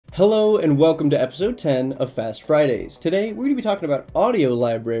Hello and welcome to episode 10 of Fast Fridays. Today we're going to be talking about audio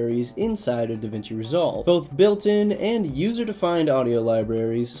libraries inside of Davinci Resolve, both built-in and user-defined audio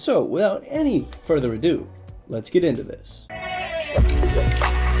libraries. So without any further ado, let's get into this.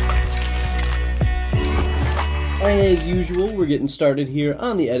 As usual, we're getting started here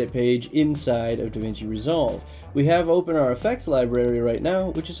on the edit page inside of Davinci Resolve. We have open our effects library right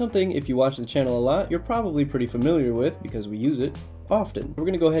now, which is something, if you watch the channel a lot, you're probably pretty familiar with because we use it often. We're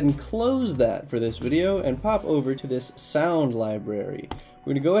going to go ahead and close that for this video and pop over to this sound library.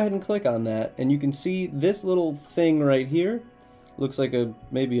 We're going to go ahead and click on that, and you can see this little thing right here. Looks like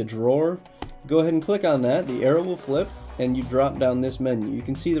maybe a drawer. Go ahead and click on that, the arrow will flip, and you drop down this menu. You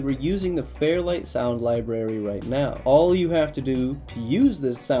can see that we're using the Fairlight sound library right now. All you have to do to use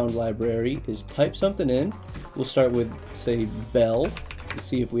this sound library is type something in. We'll start with, say, bell, to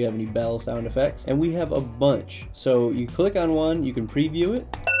see if we have any bell sound effects, and we have a bunch. So you click on one, you can preview it.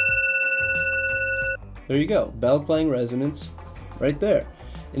 There you go, bell clang resonance right there.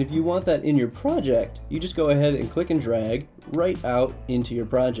 And if you want that in your project, you just go ahead and click and drag right out into your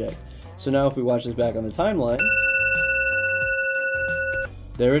project. So now if we watch this back on the timeline,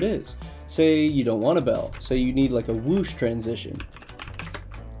 there it is. Say you don't want a bell, say you need like a whoosh transition.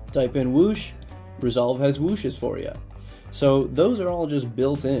 Type in whoosh, Resolve has whooshes for you. So those are all just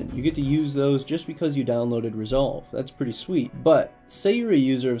built in. You get to use those just because you downloaded Resolve. That's pretty sweet. But say you're a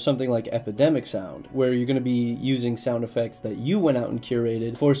user of something like Epidemic Sound, where you're going to be using sound effects that you went out and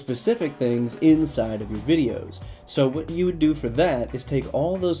curated for specific things inside of your videos. So what you would do for that is take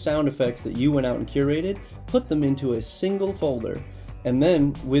all those sound effects that you went out and curated, put them into a single folder, and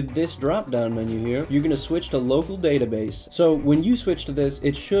then with this drop down menu here, you're going to switch to local database. So when you switch to this,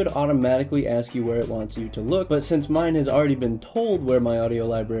 it should automatically ask you where it wants you to look, but since mine has already been told where my audio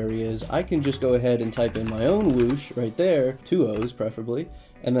library is, I can just go ahead and type in my own whoosh right there, 2 O's preferably,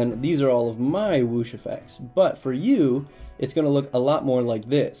 and then these are all of my whoosh effects. But for you, it's going to look a lot more like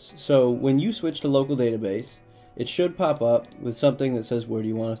this. So when you switch to local database, it should pop up with something that says where do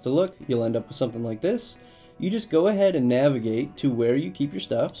you want us to look. You'll end up with something like this. You just go ahead and navigate to where you keep your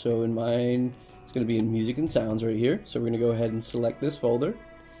stuff. So in mine, it's going to be in music and sounds right here. So we're going to go ahead and select this folder,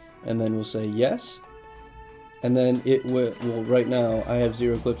 and then we'll say yes. And then it will, right now I have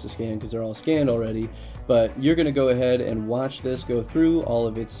 0 clips to scan because they're all scanned already, but you're going to go ahead and watch this go through all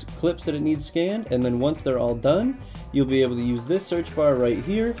of its clips that it needs scanned, and then once they're all done, you'll be able to use this search bar right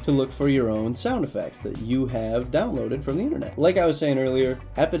here to look for your own sound effects that you have downloaded from the internet. Like I was saying earlier,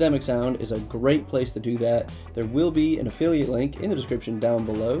 Epidemic Sound is a great place to do that. There will be an affiliate link in the description down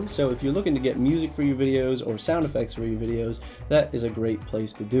below, so if you're looking to get music for your videos or sound effects for your videos, that is a great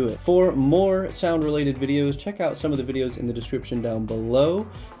place to do it. For more sound related videos, check out some of the videos in the description down below,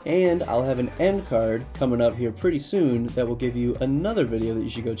 and I'll have an end card coming up here pretty soon that will give you another video that you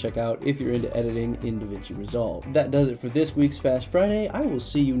should go check out if you're into editing in Davinci Resolve. That does it for this week's Fast Friday. I will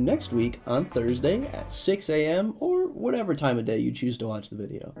see you next week on Thursday at 6 a.m. or whatever time of day you choose to watch the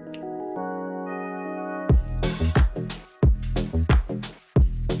video.